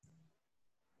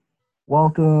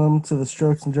Welcome to the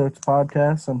Strokes and Jokes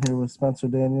podcast. I'm here with Spencer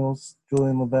Daniels,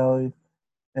 Julian LaValle,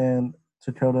 and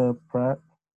Dakota Pratt.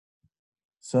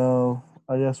 So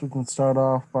I guess we can start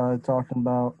off by talking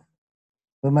about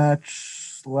the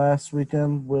match last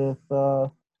weekend with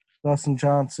Dustin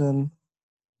Johnson,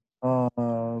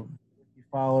 Ricky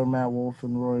Fowler, Matt Wolf,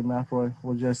 and Rory McIlroy.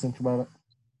 What did you guys think about it?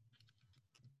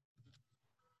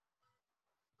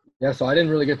 Yeah, so I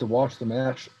didn't really get to watch the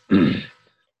match. I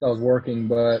was working,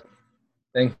 but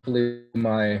thankfully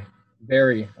my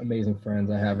very amazing friends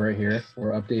I have right here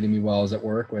were updating me while I was at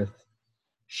work with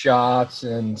shots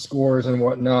and scores and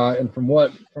whatnot. And from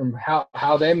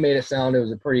how they made it sound, it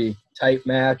was a pretty tight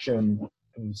match and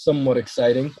somewhat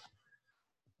exciting.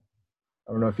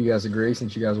 I don't know if you guys agree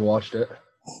since you guys watched it,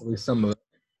 at least some of it.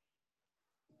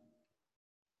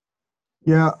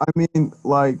 Yeah, I mean,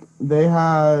 like they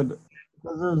had,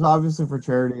 because it was obviously for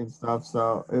charity and stuff.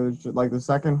 So it was just like the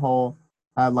second hole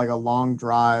had like a long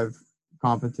drive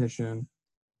competition.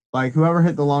 Like whoever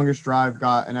hit the longest drive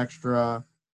got an extra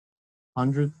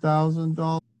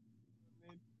 $100,000.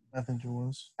 I think it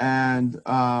was. And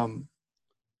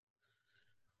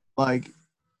like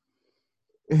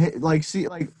see,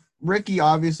 like Ricky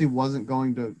obviously wasn't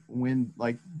going to win,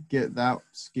 like get that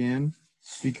skin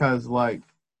because like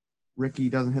Ricky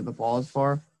doesn't hit the ball as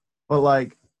far. But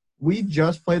like we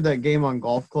just played that game on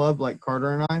Golf Club, like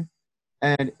Carter and I,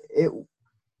 and it's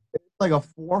like a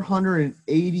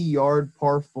 480-yard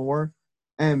par four,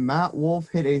 and Matt Wolf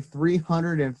hit a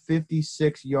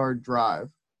 356-yard drive,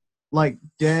 like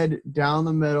dead down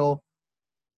the middle,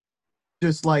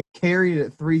 just like carried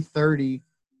at 330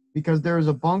 because there was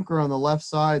a bunker on the left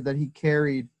side that he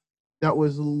carried that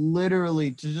was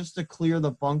literally to clear the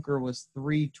bunker was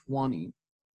 320.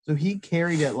 So he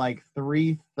carried it like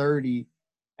 330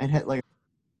 and hit like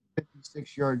a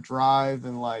 56-yard drive,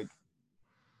 and like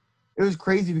it was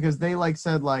crazy because they like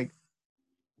said like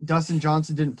Dustin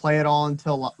Johnson didn't play at all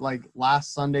until like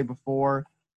last Sunday before.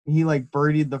 He like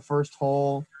birdied the first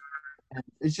hole. And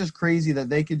it's just crazy that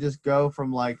they could just go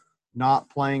from like not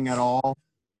playing at all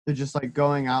to just like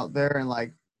going out there, and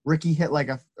like Ricky hit like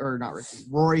not Ricky,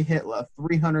 Rory hit a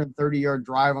 330-yard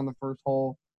drive on the first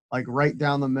hole, like right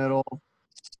down the middle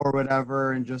or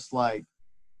whatever, and just like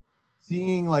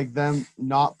seeing like them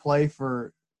not play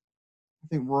for, I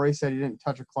think Rory said he didn't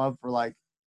touch a club for like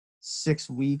 6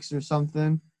 weeks or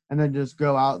something, and then just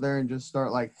go out there and just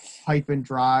start like piping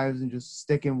drives and just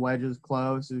sticking wedges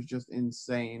close. It was just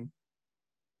insane.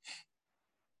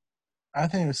 I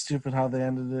think it was stupid how they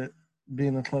ended it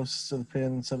being the closest to the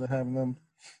pin instead of having them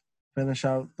finish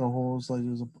out the holes like it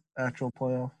was an actual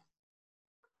playoff.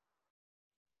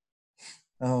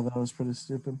 Oh, that was pretty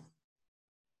stupid.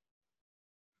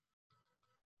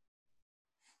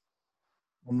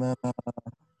 And then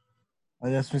I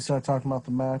guess we start talking about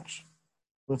the match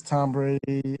with Tom Brady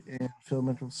and Phil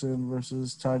Mickelson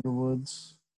versus Tiger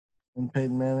Woods and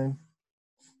Peyton Manning.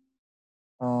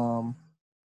 Um,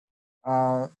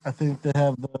 I think they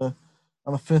have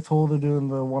on the fifth hole they're doing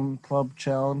the one club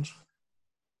challenge,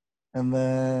 and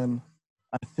then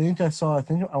I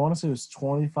want to say it was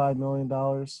 $25 million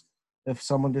if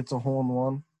someone gets a hole in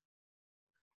one.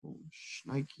 Oh,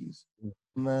 shnikes.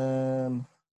 And then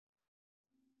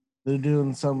they're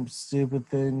doing some stupid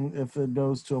thing if it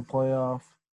goes to a playoff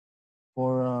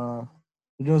or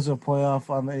it goes to a playoff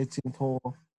on the 18th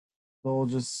hole. They'll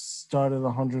just start at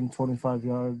 125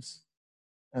 yards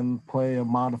and play a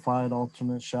modified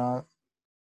alternate shot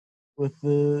with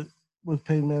the with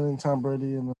Peyton Manning, Tom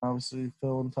Brady, and then obviously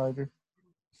Phil and Tiger.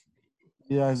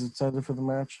 You guys excited for the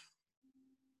match?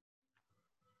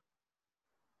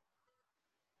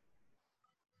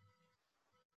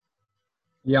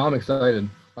 Yeah, I'm excited.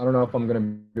 I don't know if I'm gonna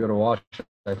be able to watch it.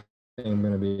 I think I'm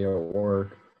gonna be at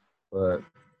work, but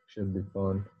should be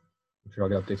fun. I'm sure I'll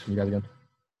get updates from you guys again.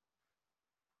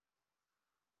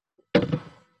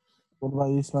 What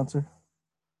about you, Spencer?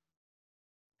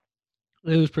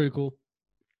 It was pretty cool.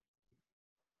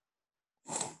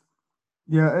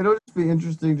 Yeah, it'll just be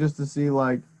interesting just to see,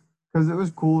 like, because it was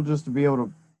cool just to be able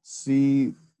to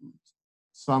see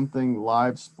something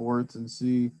live sports and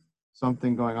see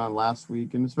something going on last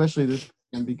week, and especially this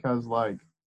weekend because, like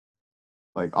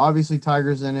obviously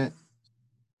Tiger's in it.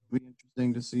 It'll be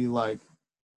interesting to see like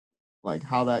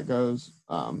how that goes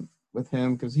with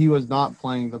him because he was not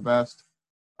playing the best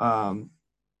um,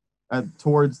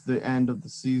 towards the end of the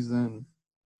season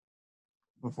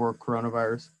before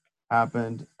coronavirus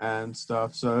happened and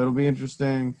stuff. So it'll be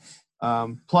interesting.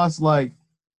 Plus, like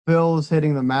Phil is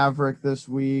hitting the Maverick this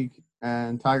week,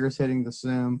 and Tiger's hitting the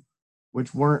Sim,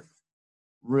 which weren't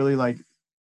really like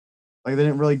they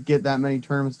didn't really get that many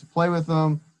tournaments to play with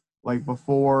them. like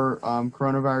before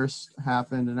coronavirus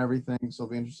happened and everything. So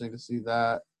it'll be interesting to see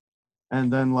that.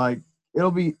 And then like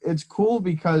it's cool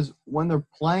because when they're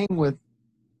playing with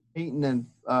Peyton and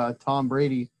Tom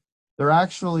Brady, they're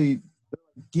actually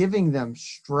giving them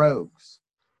strokes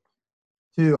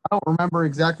too. I don't remember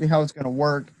exactly how it's going to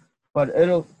work, but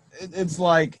it's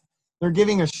like they're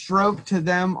giving a stroke to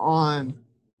them on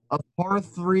a par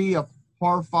 3, a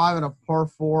par 5, and a par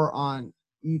 4 on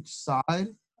each side.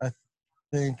 I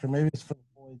think, or maybe it's for the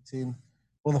full 18.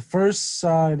 Well, the first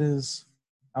side is,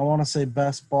 I want to say,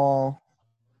 best ball,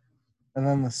 and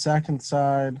then the second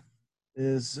side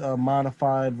is a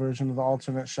modified version of the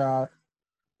alternate shot,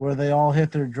 where they all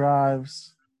hit their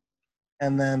drives,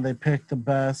 and then they pick the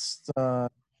best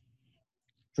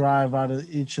drive out of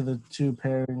each of the two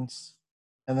pairings,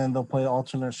 and then they'll play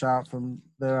alternate shot from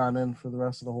there on in for the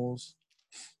rest of the holes.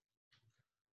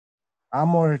 I'm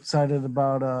more excited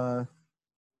about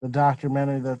the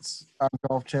documentary that's on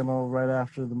Golf Channel right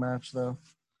after the match, though.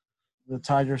 The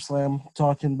Tiger Slam,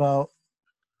 talking about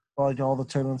like all the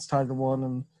tournaments Tiger won,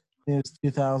 and I think it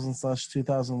was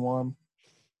 2000/2001.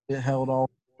 It held all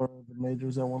four of the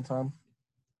majors at one time.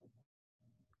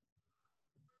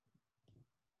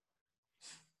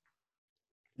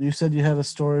 You said you had a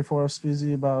story for us,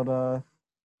 Speezy, about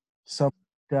some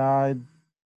guy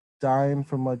dying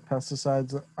from like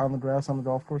pesticides on the grass on the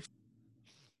golf course.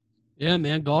 Yeah,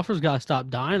 man, golfers gotta stop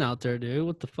dying out there, dude.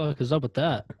 What the fuck is up with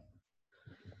that?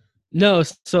 No,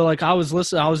 so like I was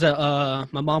listening. I was at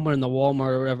my mom went in the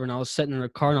Walmart or whatever, and I was sitting in her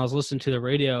car and I was listening to the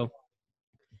radio.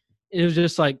 It was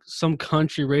just like some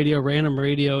country radio, random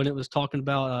radio, and it was talking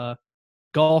about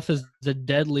golf is the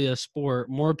deadliest sport.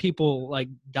 More people like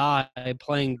die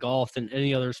playing golf than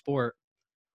any other sport.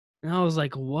 And I was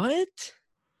like, what?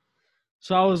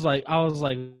 So I was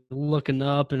like looking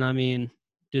up, and I mean,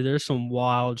 dude, there's some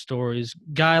wild stories.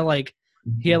 Guy like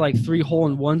he had like 3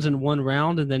 hole-in-ones in one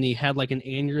round, and then he had like an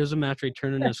aneurysm after he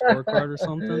turned in his scorecard or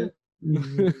something.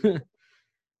 You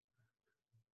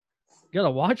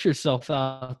gotta watch yourself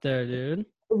out there, dude.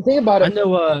 Think about I it.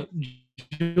 know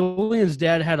Julian's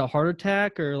dad had a heart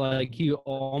attack, or like he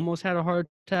almost had a heart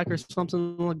attack or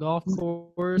something on the golf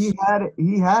course. He had it.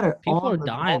 People on are the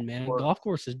dying, golf man. course. Golf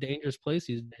course is a dangerous place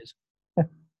these days.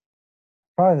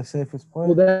 Probably the safest place.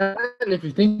 Well, that, and if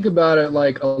you think about it,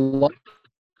 like a lot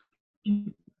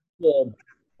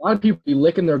of people be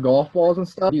licking their golf balls and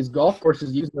stuff. These golf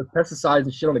courses using their pesticides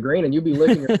and shit on the green, and you be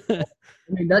licking your I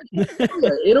mean,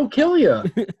 it'll kill you.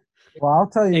 Well, I'll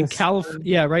tell you. In California,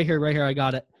 yeah, right here, I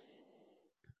got it.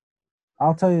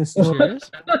 I'll tell you a story.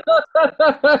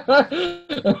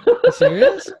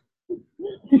 Serious?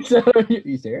 Serious?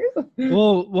 You serious?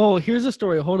 Well, here's the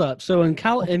story. Hold up. So in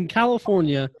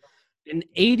California, an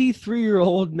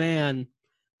 83-year-old man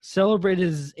celebrated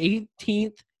his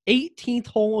 18th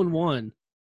hole-in-one,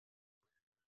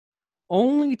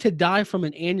 only to die from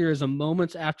an aneurysm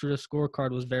moments after the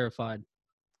scorecard was verified.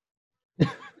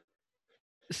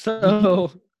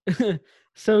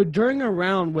 So during a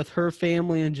round with her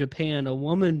family in Japan, a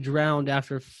woman drowned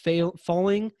after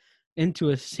falling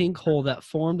into a sinkhole that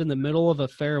formed in the middle of a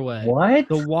fairway. What?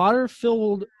 The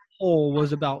water-filled hole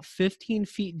was about 15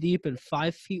 feet deep and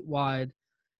 5 feet wide,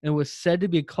 and was said to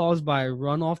be caused by a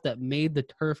runoff that made the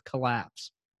turf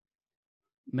collapse.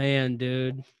 Man,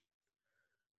 dude.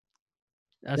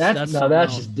 That's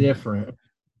just different.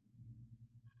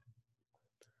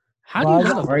 How do you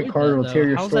not All right, avoid Carter, that, let's hear though?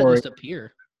 your How's story. that just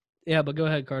appear? Yeah, but go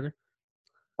ahead, Carter.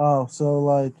 Oh, so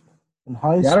like in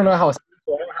high Yeah, I school, don't know how a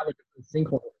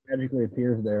sinkhole magically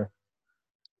appears there.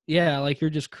 Yeah, like you're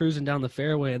just cruising down the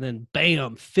fairway, and then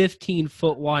bam,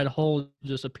 15-foot wide hole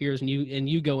just appears, and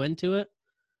you go into it.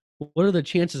 What are the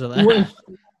chances of that?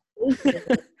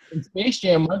 In Space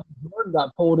Jam, Michael Jordan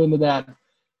got pulled into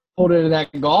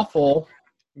that golf hole,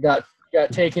 got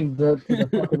taken to the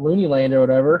fucking loony land or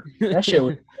whatever. That shit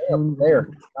was there.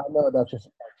 I know that's just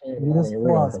a cartoon. Yes, I mean,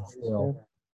 real, was. but still.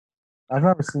 I've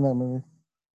never seen that movie.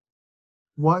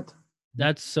 What?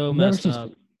 That's so You've never messed seen up.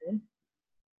 Space Jam?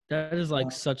 That is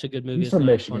like such a good movie. He's It's from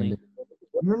not Michigan. funny. Dude.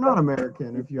 You're not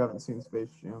American if you haven't seen Space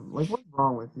Jam. Like, what's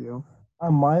wrong with you? I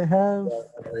might have.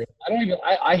 I don't even.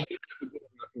 I hate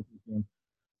Space Jam.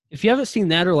 If you haven't seen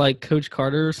that, or like Coach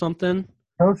Carter or something,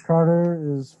 Coach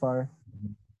Carter is fire.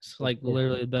 it's like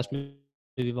literally the best movie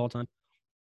of all time.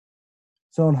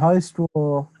 So in high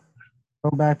school,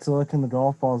 going back to looking the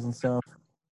golf balls and stuff,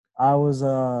 I was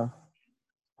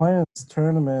playing this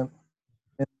tournament,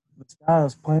 and this guy I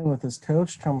was playing with, his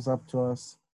coach comes up to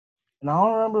us, and I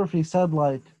don't remember if he said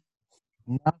like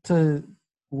not to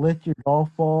lick your golf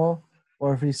ball,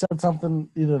 or if he said something,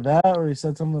 either that or he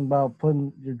said something about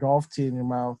putting your golf tee in your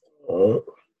mouth.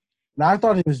 And I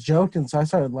thought he was joking, so I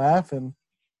started laughing.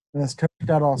 And his coach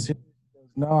got all serious. He goes,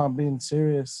 "No, I'm being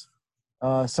serious.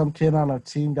 Some kid on our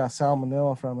team got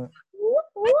salmonella from it."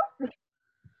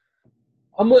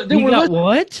 Dude, He we're got listening.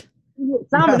 what?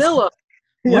 Salmonella.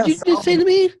 What'd you Yes, just say to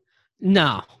me?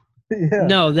 No, yeah.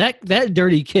 no, that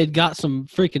dirty kid got some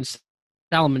freaking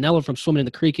salmonella from swimming in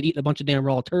the creek and eating a bunch of damn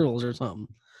raw turtles or something.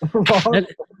 That,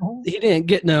 he didn't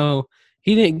get no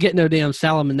damn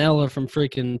salmonella from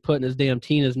freaking putting his damn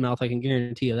tea in his mouth. I can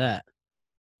guarantee you that.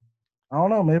 I don't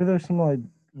know. Maybe there's some like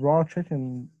raw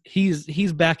chicken.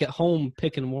 He's back at home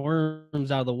picking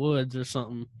worms out of the woods or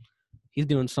something. He's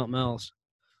doing something else.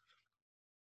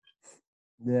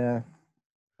 Yeah,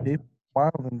 people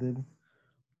wild, dude.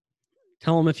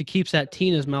 Tell him if he keeps that tea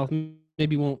in his mouth,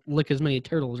 maybe he won't lick as many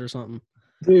turtles or something.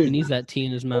 He Dude. needs that tea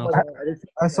in his Oh mouth. my God, just-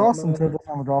 I saw some turtles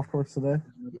on the golf course today.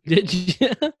 Did you?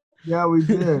 Yeah, we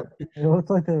did. It looked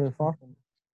like they were fucking.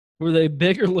 Were they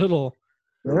big or little?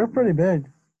 They were pretty big.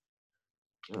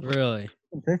 Really?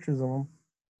 Some pictures of them.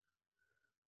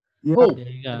 Yeah, Oh, Yeah,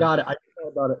 you I got got it.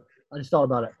 I just thought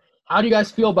about it. How do you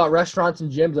guys feel about restaurants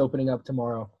and gyms opening up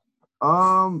tomorrow?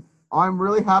 I'm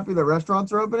really happy that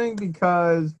restaurants are opening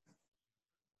because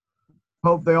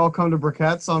hope they all come to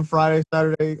Briquettes on Friday,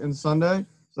 Saturday, and Sunday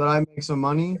so that I make some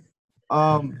money.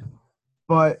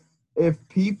 But if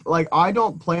people like, I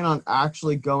don't plan on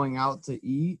actually going out to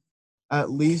eat at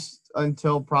least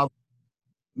until probably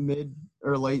mid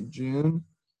or late June,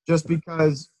 just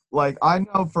because like I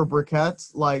know for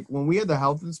Briquettes, like when we had the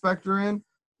health inspector in,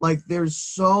 like there's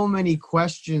so many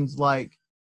questions, like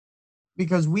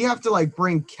because we have to like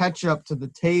bring ketchup to the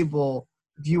table.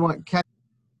 If you want ketchup,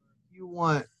 if you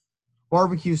want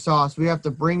barbecue sauce, we have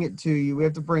to bring it to you. We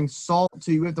have to bring salt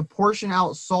to you. We have to portion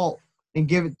out salt and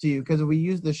give it to you because if we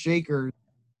use the shakers,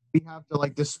 we have to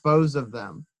like dispose of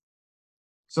them.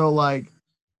 So like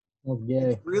That's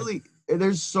gay. really,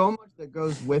 there's so much that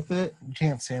goes with it. You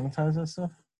can't sanitize that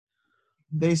stuff.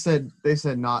 They said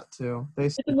not to. They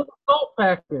said, With the salt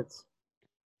packets.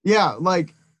 yeah,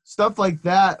 like stuff like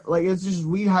that. Like it's just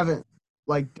we haven't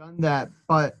like done that,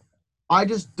 but I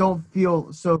just don't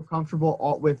feel so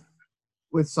comfortable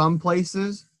with some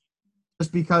places,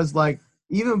 just because like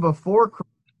even before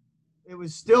it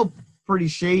was still pretty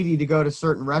shady to go to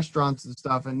certain restaurants and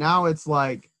stuff, and now it's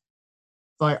like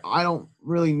I don't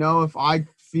really know if I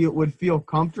would feel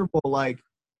comfortable like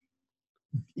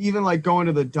even like going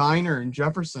to the diner in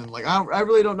Jefferson. Like I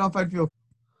really don't know if I'd feel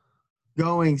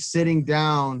sitting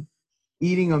down,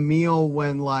 eating a meal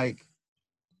when like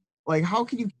how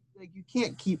can you like you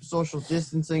can't keep social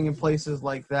distancing in places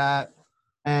like that,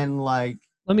 and like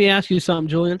Let me ask you something,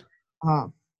 Julian.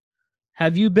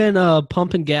 Have you been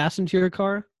pumping gas into your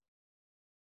car?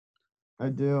 I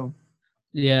do.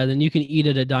 Yeah, then you can eat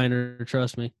at a diner,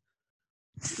 trust me.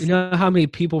 You know how many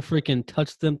people freaking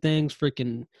touch them things,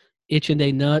 freaking itching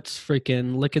their nuts,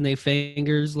 freaking licking their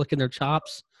fingers, licking their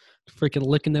chops, freaking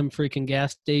licking them freaking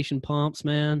gas station pumps,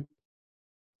 man.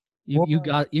 You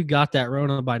got that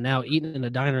Rona by now. Eating in a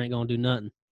diner ain't gonna do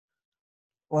nothing.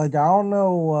 Like I don't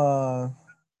know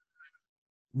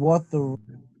what the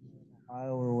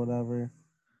aisle or whatever,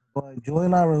 but like, Julie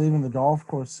and I were leaving the golf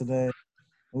course today.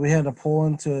 And we had to pull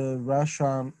into a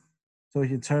restaurant so we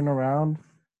could turn around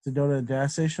to go to a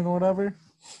gas station or whatever.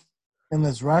 And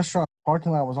this restaurant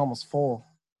parking lot was almost full.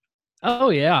 Oh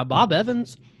yeah, Bob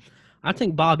Evans. I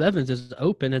think Bob Evans is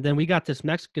open, and then we got this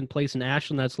Mexican place in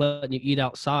Ashland that's letting you eat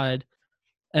outside.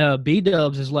 B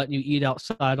Dubs is letting you eat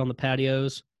outside on the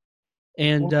patios.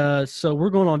 And so we're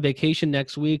going on vacation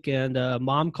next week, and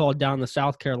Mom called down to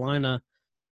South Carolina,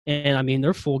 and I mean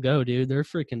they're full go, dude. They're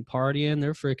freaking partying,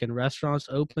 they're freaking restaurants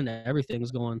open,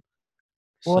 everything's going.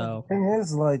 Well, So the thing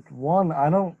is, like,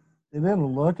 it didn't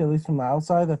look, at least from the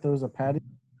outside, that there was a patio,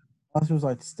 unless it was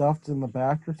like stuffed in the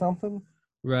back or something.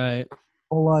 right.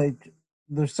 Well, like,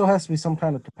 there still has to be some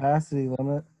kind of capacity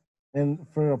limit. And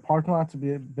for a parking lot to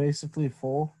be basically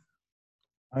full,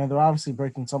 I mean, they're obviously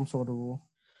breaking some sort of rule.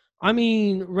 I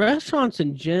mean, restaurants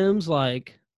and gyms,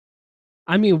 like,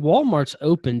 I mean, Walmart's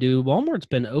open, dude. Walmart's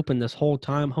been open this whole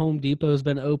time. Home Depot's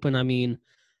been open. I mean,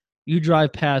 you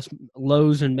drive past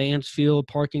Lowe's and Mansfield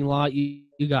parking lot, you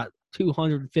got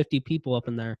 250 people up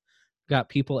in there. Got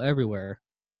people everywhere.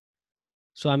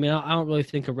 So, I mean, I don't really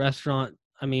think a restaurant,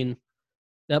 I mean,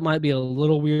 that might be a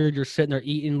little weird. You're sitting there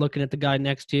eating, looking at the guy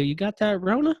next to you. You got that,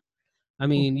 Rona? I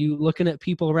mean, you looking at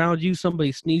people around you,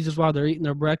 somebody sneezes while they're eating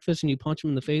their breakfast and you punch them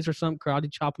in the face or something, karate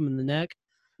chop them in the neck.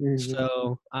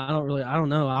 So I don't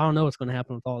know. I don't know what's going to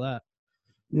happen with all that.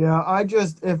 Yeah,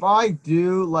 if I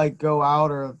do like go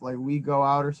out or if like we go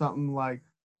out or something, like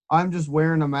I'm just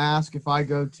wearing a mask if I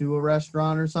go to a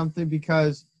restaurant or something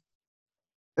because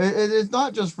It's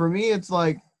not just for me. It's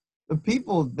like the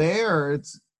people there.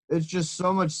 It's just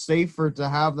so much safer to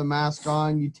have the mask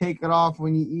on. You take it off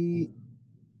when you eat.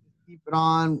 Keep it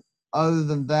on. Other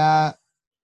than that,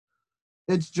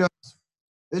 it's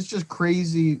just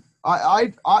crazy.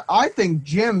 I think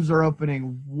gyms are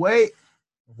opening way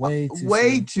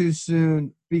too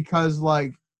soon because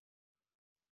like,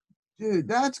 dude,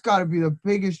 that's got to be the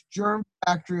biggest germ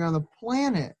factory on the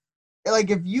planet. Like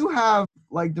if you have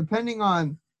like depending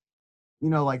on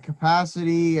like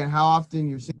capacity and how often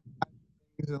you're seeing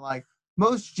things and like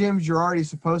most gyms you're already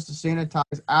supposed to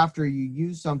sanitize after you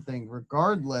use something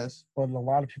regardless. But a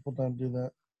lot of people don't do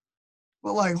that.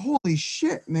 But like holy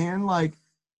shit, man, like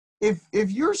if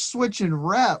you're switching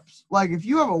reps, like if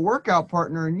you have a workout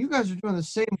partner and you guys are doing the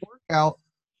same workout,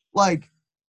 like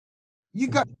you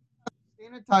got to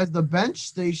sanitize the bench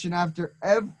station after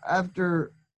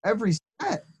every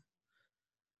set.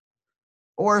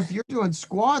 Or if you're doing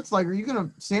squats, like are you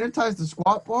gonna sanitize the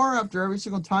squat bar after every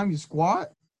single time you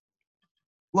squat?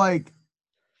 Like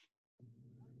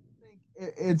I think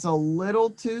it's a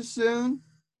little too soon.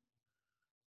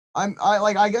 I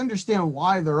understand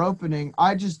why they're opening.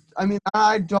 I mean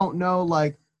I don't know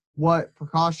like what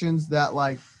precautions that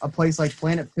like a place like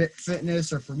Planet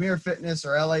Fitness or Premier Fitness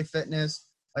or LA Fitness,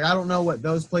 like I don't know what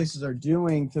those places are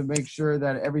doing to make sure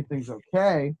that everything's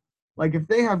okay. Like if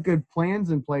they have good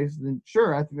plans in place, then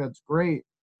sure, I think that's great.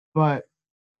 But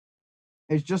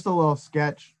it's just a little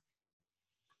sketch,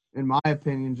 in my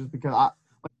opinion, just because I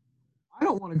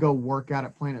don't want to go work out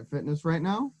at Planet Fitness right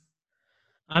now.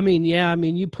 I mean, yeah, I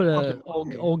mean, you put a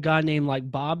Fucking way. old guy named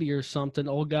like Bobby or something,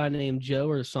 old guy named Joe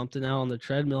or something out on the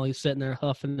treadmill. He's sitting there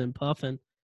huffing and puffing,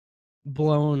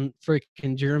 blowing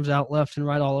freaking germs out left and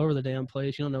right all over the damn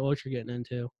place. You don't know what you're getting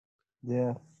into.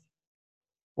 Yeah.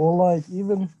 Well, like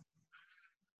even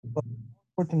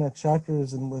working at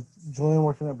Checkers and with Julian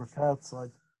working at Briquettes, like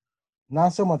not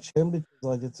so much him because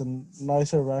like it's a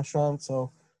nicer restaurant,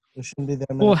 so there shouldn't be that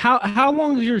many. Well, how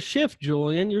long is your shift,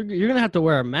 Julian? You're gonna have to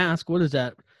wear a mask. What is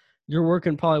that? You're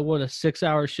working probably what, a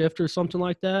 6-hour shift or something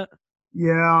like that?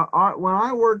 Yeah, when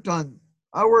I worked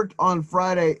on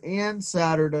Friday and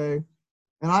Saturday,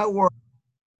 and I worked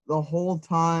the whole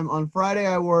time. On Friday,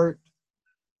 I worked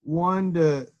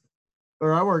 2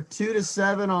 to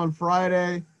 7 on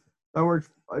Friday. I worked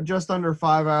just under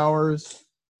 5 hours,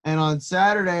 and on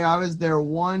Saturday I was there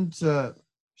I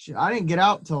didn't get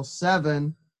out till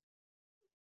 7,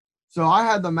 so I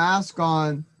had the mask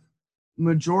on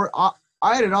majority.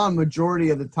 I had it on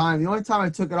majority of the time. The only time I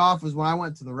took it off was when I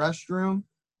went to the restroom,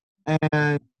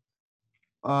 and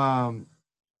um,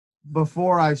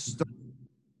 before I started,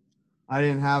 I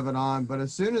didn't have it on. But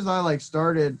as soon as I like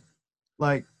started,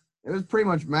 like it was pretty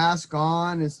much mask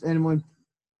on. And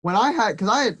when I had,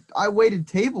 because I waited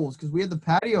tables because we had the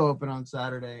patio open on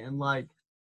Saturday, and like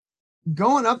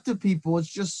going up to people,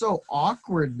 it's just so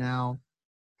awkward now.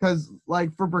 Because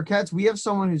like for Briquettes, we have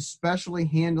someone who's specially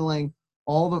handling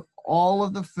all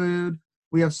of the food.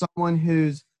 We have someone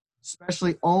who's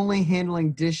specially only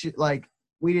handling dishes. Like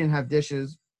we didn't have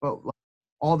dishes, but like,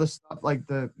 all the stuff like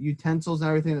the utensils and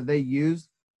everything that they used,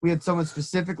 we had someone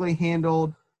specifically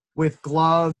handled with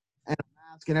gloves and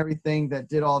a mask and everything that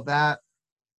did all that.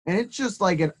 And it's just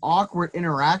like an awkward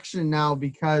interaction now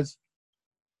because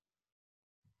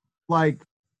like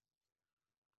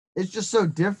it's just so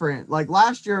different. Like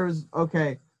last year was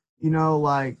okay,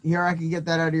 like here I can get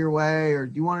that out of your way, or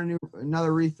do you want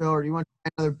another refill, or do you want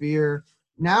another beer?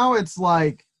 Now it's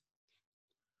like,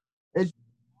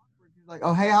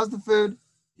 oh hey, how's the food?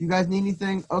 You guys need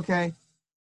anything? Okay,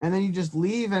 and then you just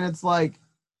leave, and it's like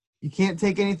you can't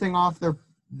take anything off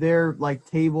their like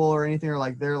table or anything, or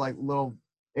like their like little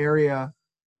area.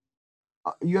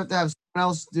 You have to have someone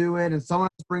else do it, and someone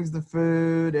else brings the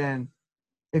food, and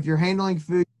if you're handling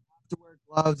food to wear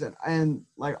gloves and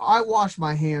like I wash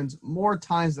my hands more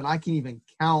times than I can even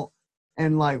count,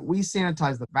 and like we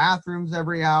sanitize the bathrooms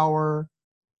every hour,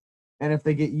 and if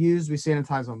they get used we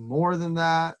sanitize them more than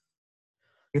that.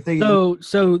 If they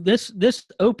So this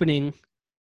opening,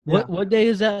 Yeah. what day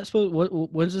is that supposed?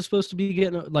 When's it supposed to be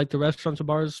getting, like the restaurants and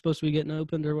bars supposed to be getting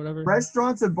opened or whatever?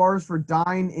 Restaurants and bars for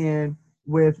dine in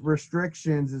with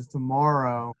restrictions is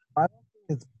tomorrow. I don't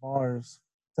think it's bars.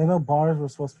 I know bars were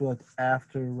supposed to be like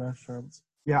after restaurants.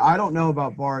 Yeah, I don't know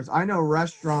about bars. I know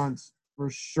restaurants for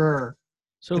sure.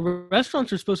 So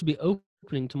restaurants are supposed to be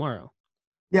opening tomorrow.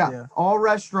 Yeah. All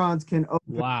restaurants can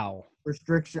open. Wow,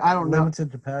 Restriction. I don't know. Limited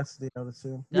capacity, I would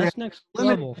assume. that's next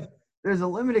limited- level. There's a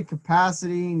limited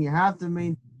capacity, and you have to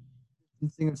maintain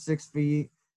distancing of 6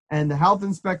 feet. And the health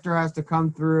inspector has to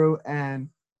come through and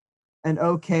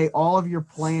okay all of your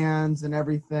plans and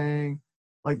everything.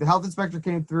 like the health inspector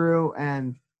came through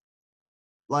and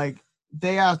like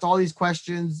they asked all these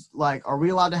questions like, are we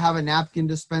allowed to have a napkin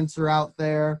dispenser out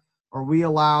there? Are we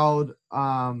allowed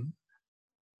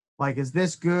like, is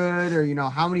this good? Or,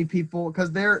 how many people?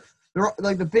 Because they're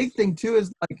like, the big thing too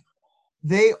is like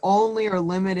they only are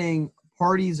limiting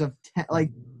parties of 10.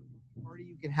 Like, party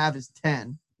you can have is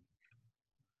 10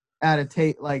 at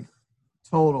a like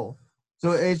total.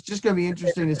 So it's just gonna be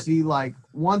interesting to see like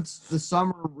once the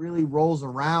summer really rolls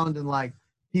around and like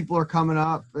people are coming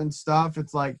up and stuff.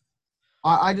 It's like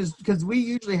I just because we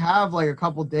usually have like a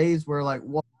couple days where like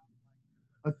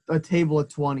a table of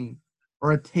 20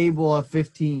 or a table of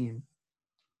 15,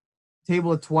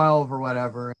 table of 12 or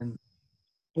whatever, and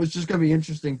it's just gonna be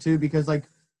interesting too because like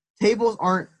tables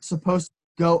aren't supposed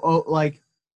to go like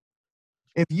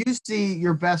if you see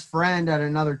your best friend at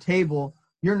another table,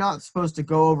 you're not supposed to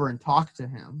go over and talk to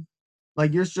him.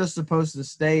 Like you're just supposed to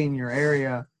stay in your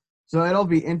area. So it'll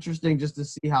be interesting just to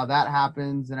see how that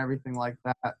happens and everything like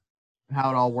that, and how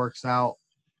it all works out.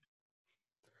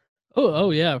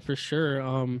 Oh yeah, for sure.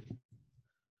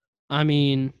 I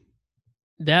mean,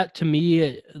 that to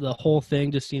me, the whole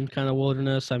thing just seems kind of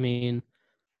wilderness. I mean,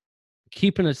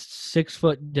 keeping a 6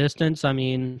 foot distance. I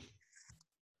mean,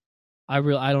 I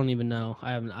don't even know.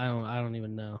 I don't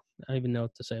even know. I don't even know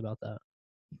what to say about that.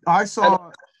 I saw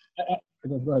Go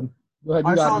ahead. Go ahead.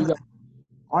 I You saw got.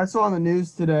 I saw on the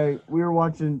news today, we were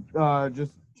watching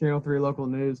just Channel 3 local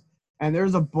news, and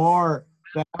there's a bar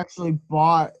that actually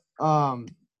bought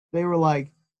they were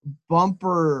like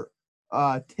bumper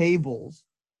tables.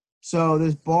 So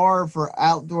this bar for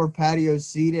outdoor patio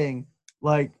seating,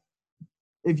 like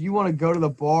if you want to go to the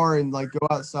bar and like go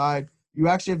outside, you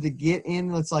actually have to get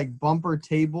in this like bumper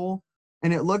table,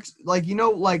 and it looks like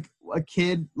like a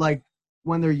kid like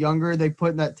when they're younger they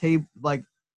put in that table like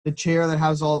the chair that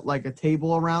has all like a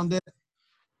table around it.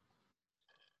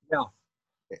 Yeah.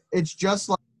 It's just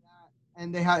like that,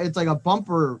 and it's like a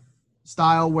bumper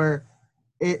style where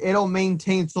it'll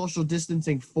maintain social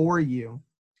distancing for you,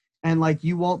 and like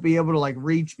you won't be able to like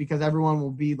reach because everyone will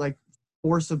be like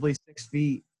forcibly 6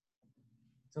 feet.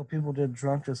 So people get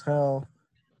drunk as hell,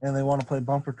 and they want to play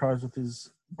bumper cars with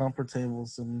these bumper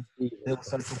tables, and they'll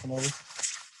start flipping over.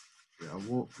 Yeah,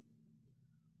 well,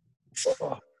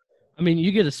 I mean,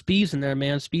 you get a Spees in there,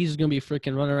 man. Spees is gonna be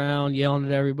freaking running around, yelling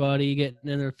at everybody, getting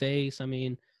in their face. I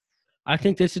mean, I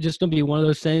think this is just gonna be one of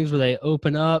those things where they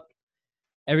open up,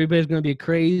 everybody's gonna be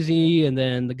crazy, and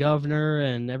then the governor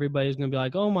and everybody's gonna be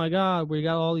like, "Oh my God, we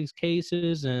got all these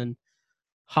cases," and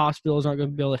hospitals aren't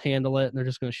gonna be able to handle it, and they're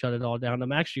just gonna shut it all down.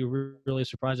 I'm actually really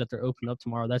surprised that they're opening up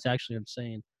tomorrow. That's actually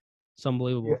insane. It's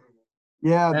unbelievable.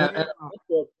 yeah.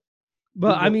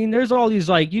 But I mean, there's all these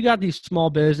like you got these small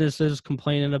businesses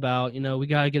complaining about, we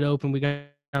gotta get open, we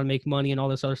gotta make money and all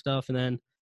this other stuff, and then,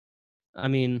 I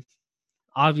mean,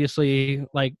 obviously,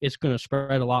 like it's gonna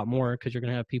spread a lot more because you're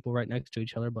gonna have people right next to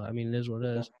each other. But I mean, it is what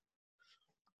it is.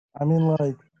 I mean,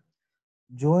 like,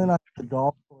 Julian at the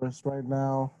golf course right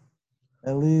now,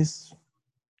 at least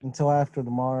until after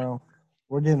tomorrow,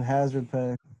 we're getting hazard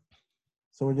pay.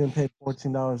 So we're getting paid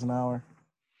 $14 an hour.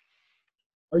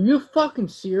 Are you fucking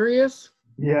serious?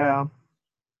 Yeah.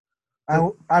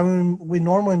 I mean, we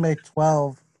normally make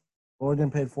 12, but we're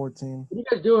getting paid 14. What are you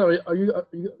guys doing? Are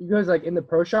you guys like in the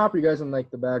pro shop? Or are you guys in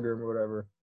like the bag room or whatever?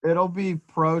 It'll be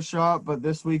pro shop, but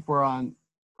this week we're on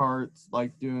carts,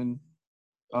 like doing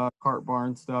cart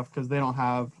barn stuff because they don't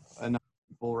have enough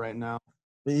people right now.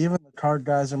 But even the cart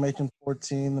guys are making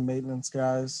 14, the maintenance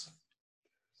guys,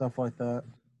 stuff like that.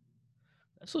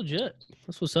 That's legit.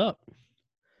 That's what's up.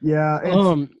 Yeah,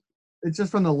 it's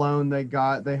just from the loan they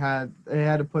got. They had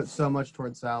to put so much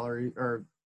towards salary or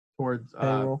towards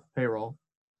payroll.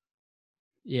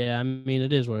 Yeah, I mean,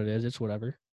 it is what it is. It's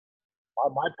whatever.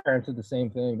 My parents did the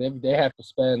same thing. They have to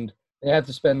spend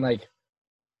like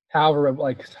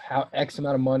how X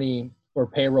amount of money for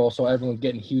payroll, so everyone's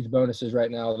getting huge bonuses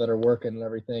right now that are working and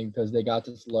everything because they got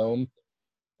this loan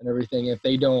and everything. If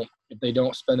they don't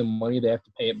spend the money, they have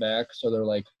to pay it back. So they're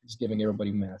like just giving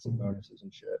everybody massive bonuses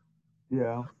and shit.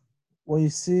 Yeah. Well, you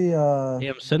see,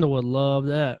 Damn, Cinder would love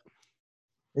that.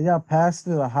 it got passed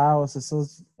through the House. It still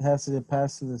has to get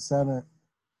passed through the Senate.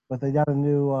 But they got a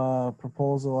new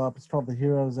proposal up. It's called the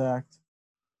HEROES Act.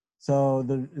 So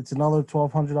it's another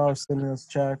 $1,200 stimulus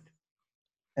check.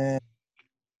 And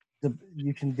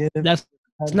you can get it. That's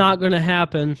not going to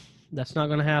happen. That's not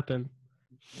going to happen.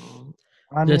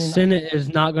 I The mean, Senate is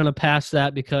not going to pass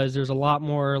that because there's a lot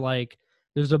more like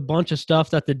there's a bunch of stuff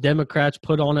that the Democrats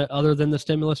put on it other than the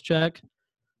stimulus check.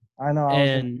 I know.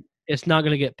 And it's not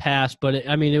going to get passed. But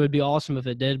it would be awesome if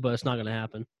it did, but it's not going to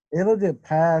happen. It'll get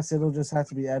passed. It'll just have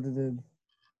to be edited.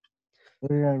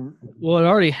 They're gonna Well, it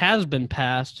already has been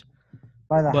passed,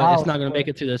 by the but House. it's not going to but- make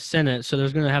it through the Senate, so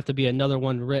there's going to have to be another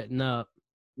one written up.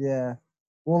 Yeah.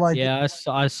 Well, like Yeah,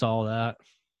 I saw that.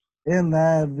 in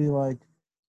that, it'd be like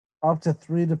up to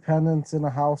 3 dependents in a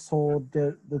household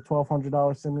get the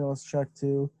 $1,200 stimulus check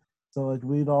too. So like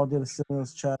we'd all get a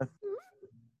stimulus check.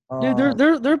 Dude,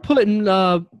 they're putting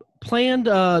Planned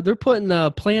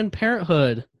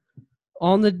Parenthood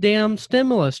on the damn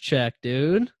stimulus check,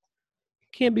 dude.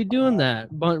 Can't be doing that.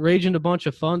 Raising a bunch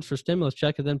of funds for stimulus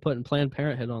check and then putting Planned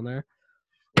Parenthood on there.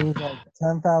 It was like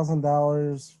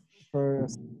 $10,000 for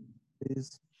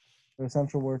these for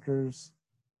essential workers,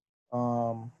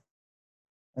 and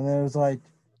there was like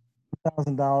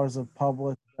 $2,000 of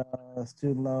public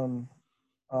student loan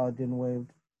getting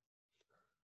waived,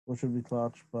 which would be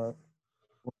clutch, but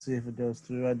we'll see if it goes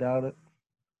through. I doubt it.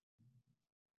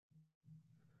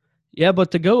 Yeah,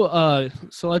 but to go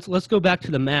so let's go back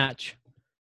to the match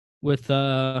with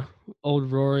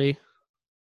old Rory,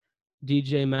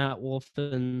 DJ Matt Wolf,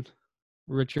 and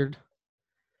Richard.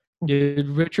 Dude,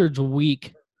 Richard's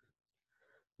weak.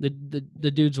 The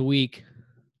dude's weak.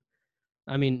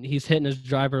 I mean, he's hitting his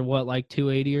driver like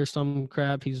 280 or some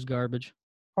crap. He's garbage.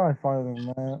 Probably farther than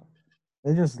that.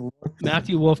 They just looked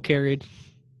Matthew Wolf carried.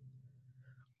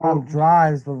 on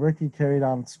drives, but Ricky carried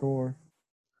on score.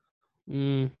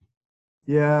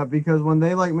 Yeah, because when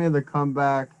they like made the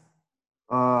comeback,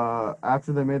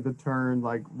 after they made the turn,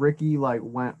 like Ricky like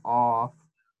went off.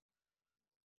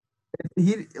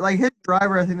 He like his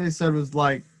driver, I think they said was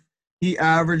like he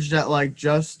averaged at like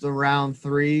just around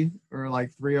 3 or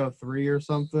like 303 or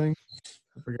something.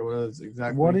 I forget what it is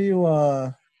exactly. What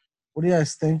do you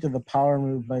guys think of the power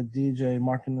move by DJ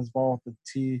marking his ball with the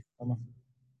T on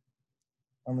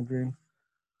the green?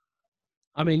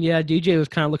 I mean, yeah, DJ was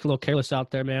kind of looking a little careless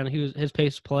out there, man. His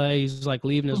pace of play. He's like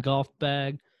leaving his golf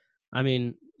bag. I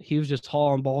mean, he was just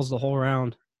hauling balls the whole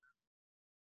round.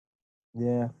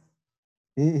 Yeah.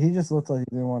 He just looked like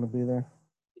he didn't want to be there.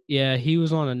 Yeah, he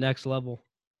was on a next level.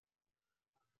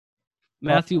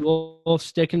 Matthew Wolf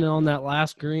sticking it on that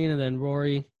last green, and then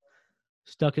Rory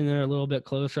stuck in there a little bit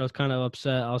closer. I was kind of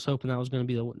upset. I was hoping that was going to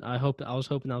be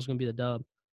the dub.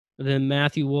 But then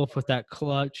Matthew Wolf with that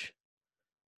clutch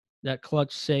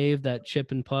save, that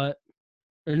chip and putt.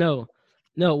 Or no,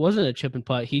 it wasn't a chip and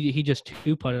putt. He just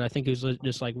two putted. I think it was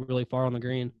just like really far on the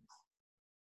green.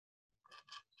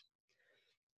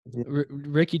 Yeah.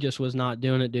 Ricky just was not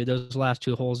doing it, dude. Those last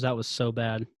 2 holes, that was so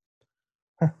bad.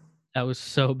 That was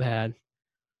so bad.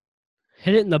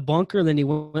 Hit it in the bunker, and then he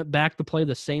went back to play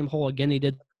the same hole again. He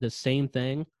did the same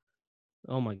thing.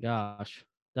 Oh my gosh,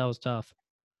 that was tough.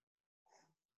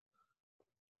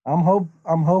 I'm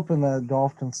hoping that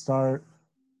golf can start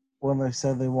when they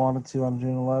said they wanted to on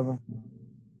June 11th.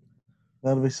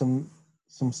 That'll be some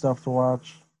stuff to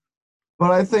watch.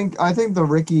 But I think the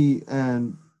Ricky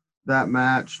and that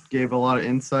match gave a lot of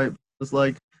insight. It was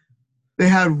like they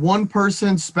had one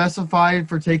person specified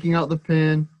for taking out the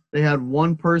pin. They had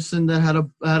one person that had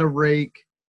a rake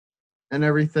and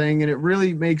everything, and it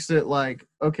really makes it like,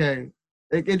 okay,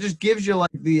 it just gives you like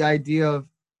the idea of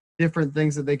different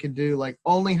things that they could do, like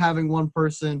only having one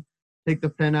person take the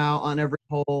pin out on every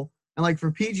hole. And like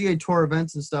for PGA Tour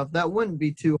events and stuff, that wouldn't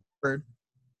be too hard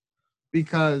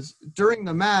because during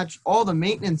the match, all the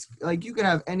maintenance, like you could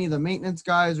have any of the maintenance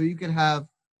guys or you could have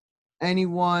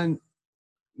anyone,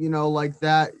 like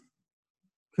that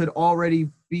could already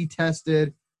be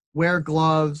tested, wear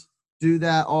gloves, do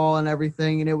that all and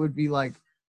everything, and it would be like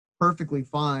perfectly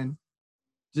fine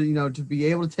to to be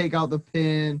able to take out the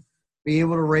pin, be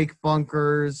able to rake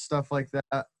bunkers, stuff like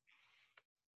that.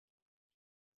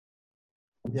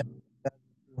 Yeah, that's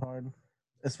hard,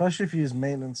 especially if you use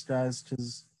maintenance guys,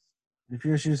 because if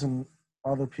you're just using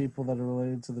other people that are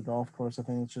related to the golf course, I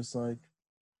think it's just like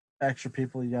extra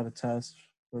people you got to test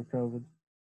for COVID.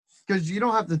 Because you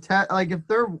don't have to test, like if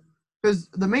they're, because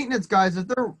the maintenance guys, if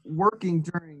they're working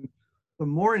during the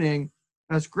morning,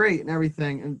 that's great and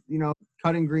everything, and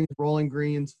cutting greens, rolling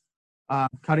greens,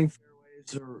 cutting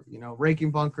fairways, or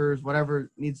raking bunkers,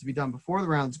 whatever needs to be done before the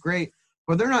round's great.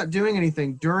 But they're not doing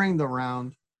anything during the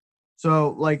round.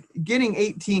 So like getting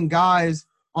 18 guys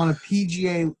on a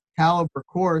PGA caliber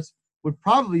course would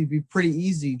probably be pretty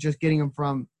easy, just getting them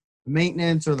from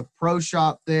maintenance or the pro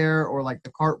shop there or like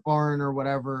the cart barn or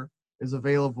whatever is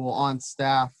available on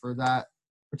staff for that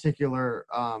particular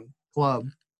club.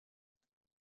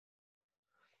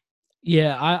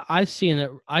 Yeah, I see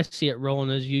it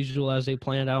rolling as usual as they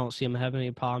planned. I don't see them having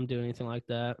any problem doing anything like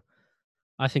that.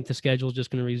 I think the schedule is just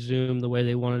going to resume the way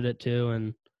they wanted it to,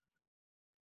 and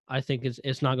I think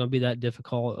it's not going to be that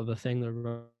difficult of a thing to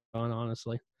run.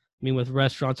 Honestly, I mean, with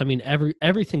restaurants, I mean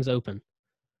everything's open.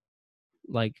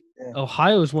 Like Yeah.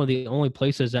 Ohio is one of the only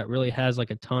places that really has like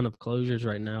a ton of closures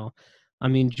right now. I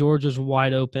mean, Georgia's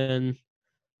wide open,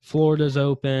 Florida's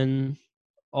open,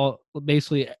 all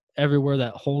basically everywhere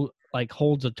that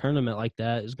holds a tournament like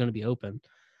that is going to be open.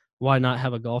 Why not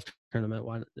have a golf tournament?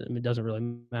 Why? I mean, it doesn't really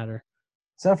matter.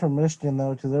 Except for Michigan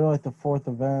though, because they're like the fourth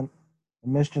event.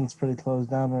 And Michigan's pretty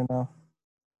closed down right now,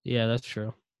 Yeah, that's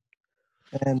true.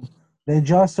 and they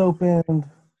just opened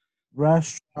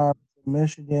restaurants in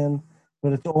Michigan,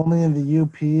 but it's only in the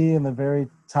UP and the very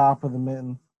top of the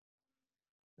mitten.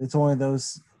 It's only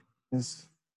those is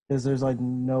because there's like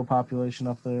no population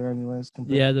up there anyways.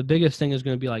 Yeah, the biggest thing is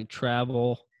going to be like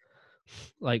travel,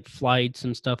 like flights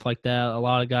and stuff like that. A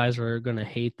lot of guys are going to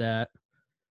hate that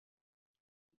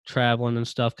traveling and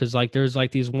stuff because like there's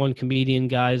like these one comedian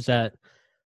guys that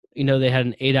they had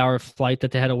an 8-hour flight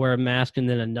that they had to wear a mask, and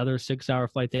then another 6-hour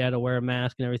flight they had to wear a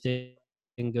mask and everything,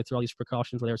 and go through all these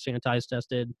precautions where they were sanitized,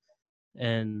 tested,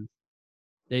 and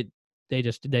they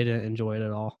didn't enjoy it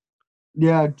at all.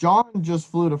 Yeah, John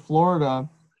just flew to Florida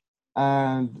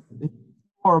and he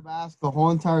wore a mask the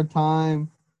whole entire time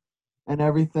and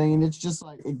everything. And it's just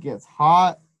like it gets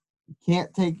hot. You're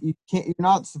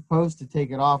not supposed to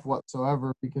take it off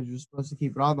whatsoever because you're supposed to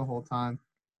keep it on the whole time.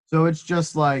 So it's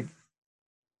just like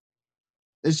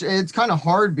it's kind of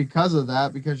hard because of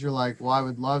that, because you're like, well, I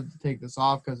would love to take this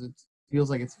off because it feels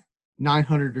like it's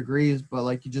 900 degrees, but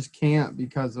like you just can't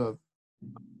because of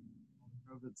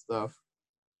COVID stuff.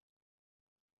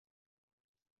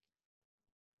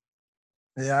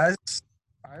 Yeah,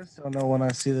 I just don't know when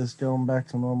I see this going back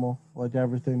to normal, like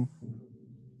everything.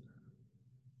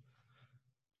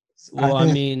 Well, I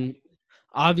think- mean,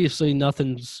 obviously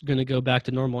nothing's going to go back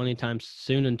to normal anytime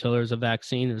soon until there's a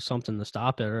vaccine or something to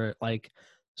stop it, or it like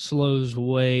slows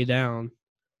way down.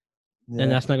 yeah.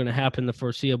 And that's not going to happen in the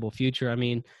foreseeable future. I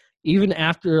mean, even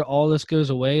after all this goes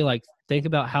away, like think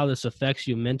about how this affects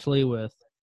you mentally with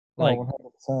like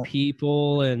 100%.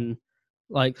 people and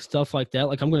like stuff like that.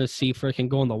 Like I'm going to see freaking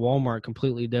going to Walmart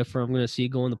completely different. I'm going to see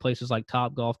going to places like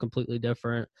Top Golf completely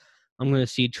different. I'm going to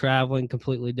see traveling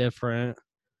completely different.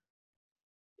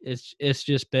 It's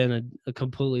just been a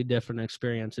completely different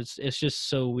experience. It's just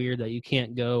so weird that you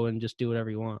can't go and just do whatever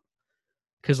you want.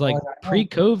 Because like Well, I know.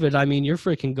 pre-COVID, I mean, you're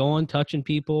freaking going, touching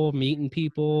people, meeting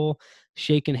people,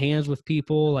 shaking hands with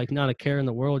people, like not a care in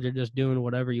the world. You're just doing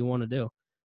whatever you want to do.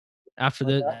 After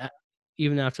this,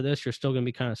 even after this, you're still gonna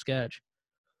be kind of sketch.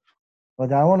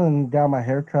 Like I went and got my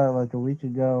hair cut like a week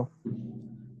ago.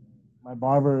 My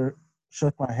barber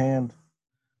shook my hand,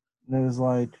 and it was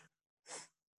like,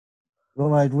 well,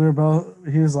 like we were both.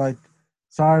 He was like,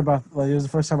 sorry about like it was the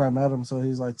first time I met him, so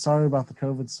he's like, sorry about the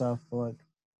COVID stuff, but like,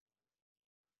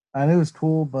 I knew it was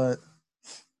cool, but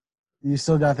you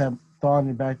still got that thought in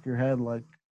your back of your head, like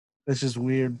it's just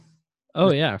weird.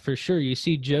 Oh yeah, for sure. You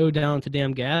see Joe down at the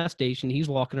damn gas station. He's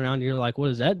walking around. And you're like, what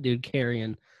is that dude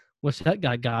carrying? What's that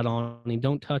guy got on? He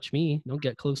don't touch me. Don't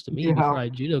get close to me Yeah. before I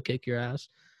judo kick your ass.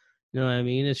 You know what I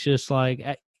mean? It's just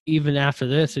like even after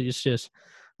this, it's just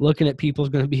looking at people is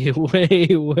going to be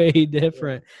way, way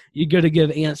different. You go to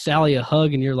give Aunt Sally a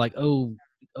hug, and you're like, oh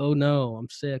no, I'm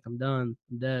sick. I'm done.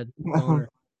 I'm dead. I'm calling her.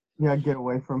 Yeah, get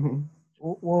away from me.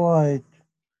 Well, like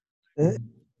at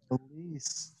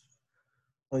least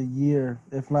a year,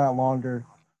 if not longer,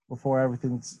 before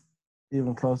everything's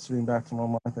even close to being back to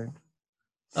normal. I think.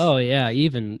 Oh yeah,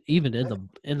 even in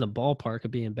the ballpark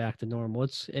of being back to normal,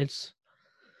 it's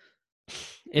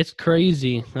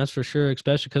crazy. That's for sure.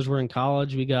 Especially because we're in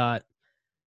college.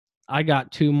 I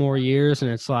got 2 more years, and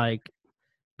it's like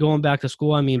going back to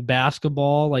school. I mean,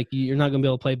 basketball. Like you're not gonna be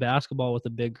able to play basketball with a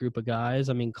big group of guys.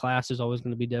 I mean, class is always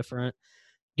going to be different.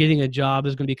 Getting a job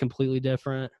is going to be completely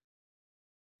different.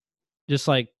 Just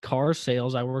like car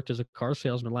sales, I worked as a car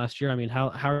salesman last year. I mean, how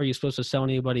are you supposed to sell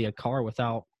anybody a car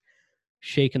without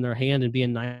shaking their hand and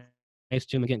being nice to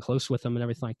them and getting close with them and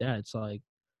everything like that? It's like,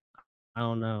 I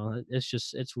don't know.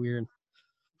 It's weird.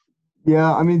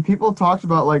 Yeah, I mean, people talked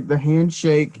about like the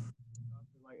handshake.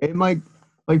 Like it might,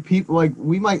 like people, like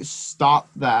we might stop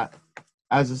that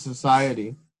as a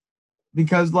society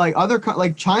because like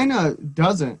like China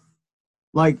doesn't.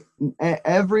 Like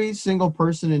every single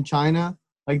person in China,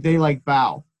 like they like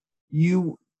bow.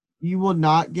 You will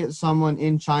not get someone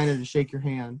in China to shake your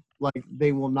hand. Like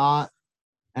they will not,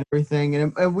 and everything.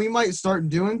 And we might start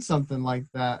doing something like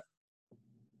that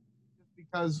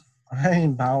because I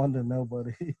ain't bowing to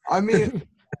nobody. I mean,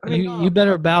 You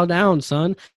better bow down,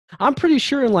 son. I'm pretty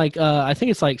sure in like I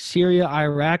think it's like Syria,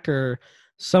 Iraq, or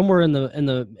somewhere in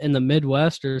the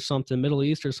Midwest or something, Middle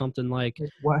East or something. Like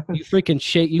what? you freaking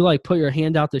shake, you like put your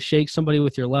hand out to shake somebody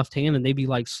with your left hand, and they be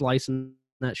like slicing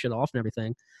that shit off and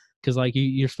everything. because like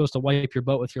you're supposed to wipe your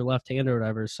butt with your left hand or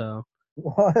whatever. So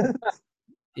What?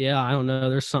 yeah, I don't know.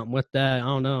 There's something with that. I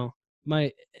don't know.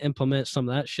 Might implement some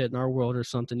of that shit in our world or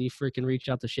something. You freaking reach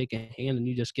out to shake a hand and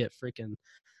you just get freaking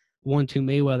 1-2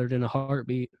 Mayweathered in a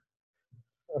heartbeat.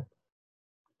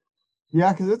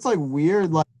 Yeah, because it's like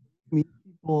weird. Like meet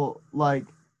people like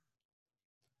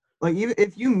even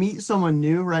if you meet someone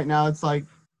new right now, it's like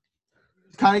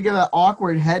kind of get an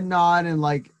awkward head nod and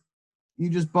like you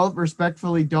just both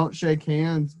respectfully don't shake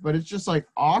hands, but it's just like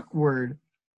awkward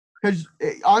because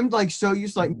I'm like so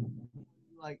used to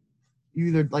like you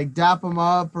either like dap them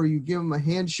up or you give them a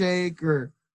handshake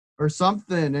or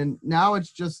something, and now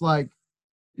it's just like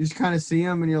you just kind of see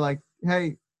them and you're like,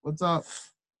 hey, what's up?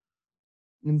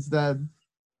 Instead.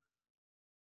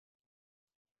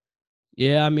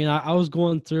 Yeah, I mean, I was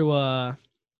going through where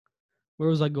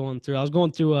was I going through? I was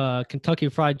going through Kentucky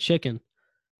Fried Chicken.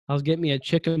 I was getting me a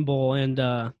chicken bowl, and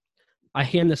I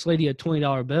hand this lady a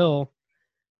 $20 bill,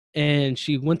 and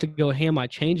she went to go hand my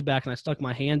change back, and I stuck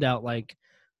my hand out like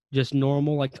just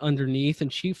normal, like underneath,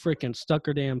 and she freaking stuck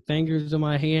her damn fingers in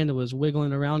my hand and was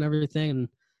wiggling around everything,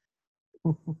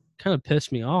 and kind of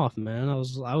pissed me off, man. I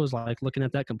was like looking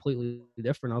at that completely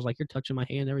different. I was like, you're touching my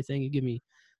hand, everything. You give me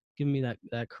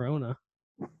that Corona.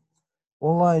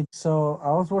 Well, like, so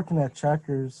I was working at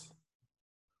Checkers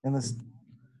in this,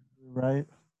 right?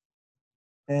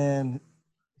 And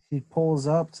he pulls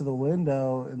up to the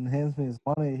window and hands me his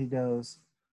money. He goes,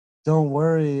 "Don't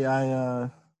worry,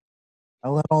 I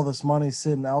let all this money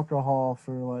sit in alcohol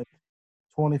for like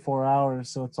 24 hours,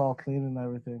 so it's all clean and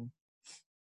everything."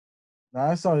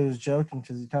 Now I thought he was joking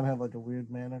because he kind of had like a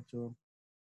weird manner to him.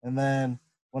 And then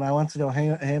when I went to go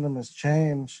hand him his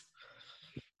change,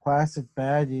 plastic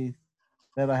baggie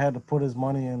that I had to put his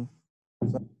money in.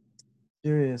 So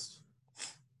serious.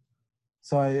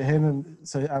 So I handed.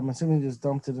 So I'm assuming he just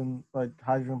dumped it in like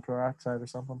hydrogen peroxide or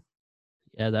something.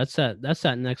 Yeah, that's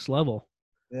that next level.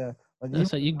 Yeah, like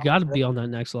That's that. You got to be on that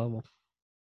next level.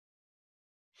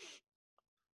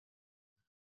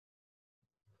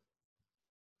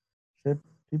 shit,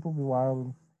 people be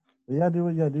wild. But yeah, do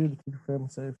what you gotta do to keep your family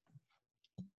safe.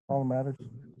 All that matters.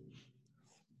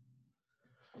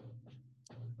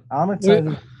 I'm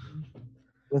excited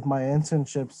with my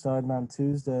internship starting on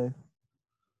Tuesday.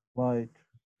 Like,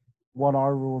 what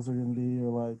our rules are gonna be,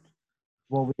 or like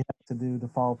what we have to do to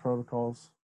follow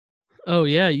protocols. Oh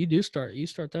yeah, you do start. You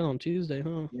start that on Tuesday,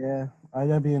 huh? Yeah, I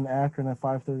gotta be in Akron at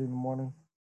 5:30 in the morning.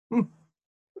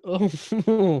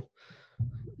 Oh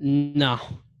no,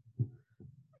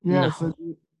 Yeah, no. so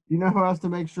you know who has to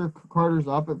make sure Carter's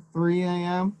up at 3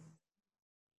 a.m.?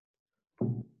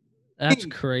 That's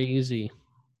crazy.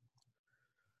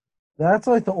 That's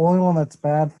like the only one that's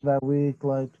bad for that week.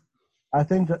 Like, I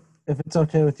think that if it's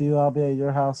okay with you, I'll be at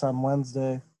your house on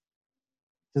Wednesday.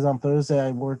 Because on Thursday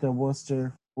I work at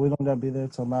Worcester. We don't gotta be there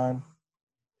till 9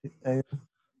 a.m.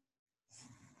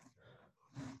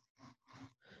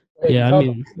 Hey, Yeah, I talking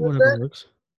mean, about whatever Wednesday? works.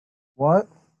 What?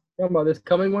 Talking about this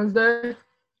coming Wednesday?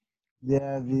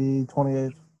 Yeah, the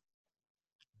 28th.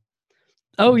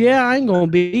 Oh yeah, I ain't gonna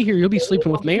be here. You'll be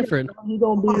sleeping with Manfred. He's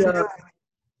gonna be.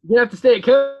 You have to stay at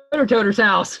Toter's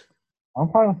house. I'm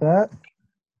fine with that.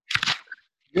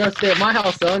 You gotta stay at my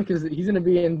house, son, because he's gonna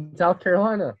be in South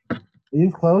Carolina. Are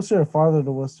you closer or farther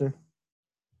to Worcester?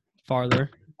 Farther.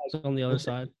 It's on the other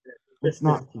side. It's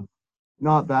not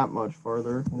that much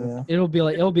farther. Yeah. It'll be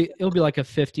like a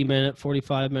 50-minute,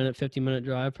 45-minute, 50-minute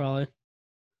drive probably.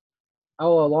 How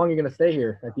long are you gonna stay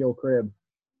here at the old crib?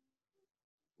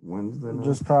 Wednesday night.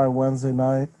 Just probably Wednesday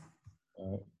night.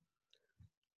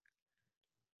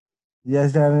 You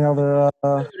guys got any other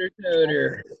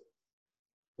Toter.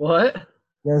 What?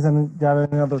 you guys got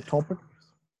any other topics?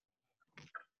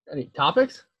 Any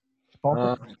topics?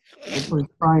 That's what he's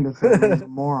trying to say. He's a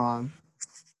moron.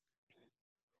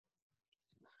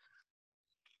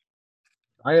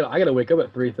 I gotta wake up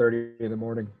at 3:30 in the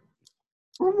morning.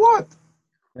 For what?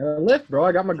 I gotta lift, bro.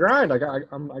 I got my grind. I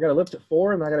gotta lift at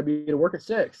 4, and I gotta be to work at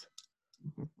 6.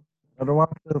 I don't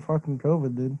want the fucking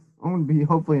COVID, dude. I'm gonna be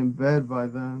hopefully in bed by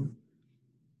then.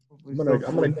 I'm gonna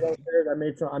get downstairs.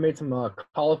 I made some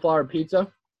cauliflower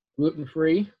pizza, gluten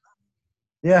free.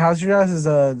 Yeah, how's your guys'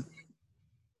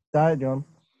 diet going?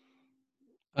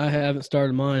 I haven't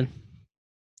started mine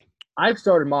I've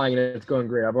started mine and it's going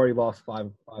great. I've already lost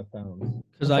 5 pounds.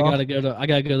 because I gotta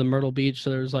go to Myrtle Beach. So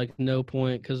there's like no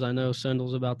point because I know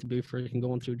Sendle's about to be freaking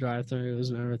going through drive-throughs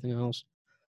and everything else.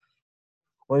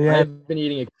 Well, yeah, I've been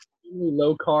eating extremely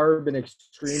low carb and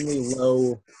extremely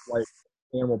low like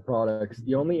animal products.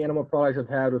 The only animal products I've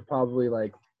had was probably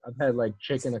like I've had like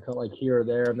chicken like here or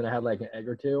there, and then I had like an egg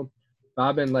or two. But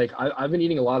I've been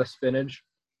eating a lot of spinach,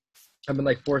 I've been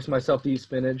like forcing myself to eat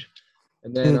spinach,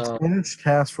 and then Dude, spinach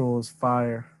casserole is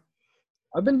fire.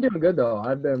 I've been doing good though.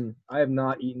 I have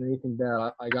not eaten anything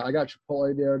bad. I got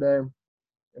Chipotle the other day,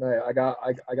 and I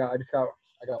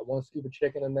got one scoop of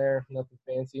chicken in there, nothing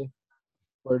fancy.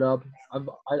 Put it up.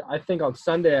 I think on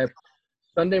Sunday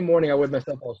morning I weighed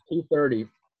myself. I was 230,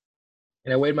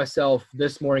 and I weighed myself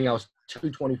this morning. I was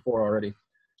 224 already.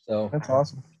 So That's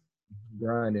awesome.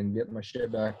 grinding, getting my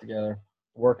shit back together.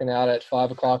 Working out at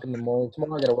 5 o'clock in the morning.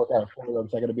 Tomorrow I got to work out at 4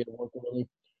 because I got to be at work early.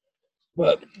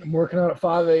 But I'm working out at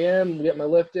 5 a.m. Getting my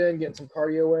lift in, getting some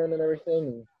cardio in, and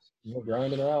everything, and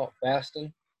grinding it out,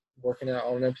 fasting, working out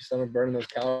on an empty stomach, burning those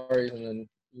calories, and then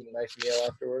eating a nice meal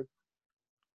afterwards.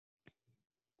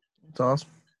 That's awesome.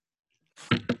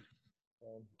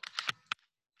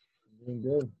 Doing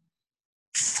good.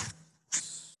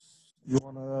 You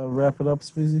want to wrap it up,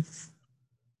 Speezy?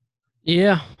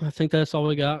 Yeah, I think that's all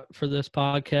we got for this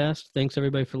podcast. Thanks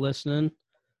everybody for listening.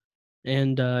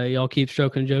 And y'all keep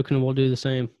stroking and joking, and we'll do the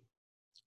same.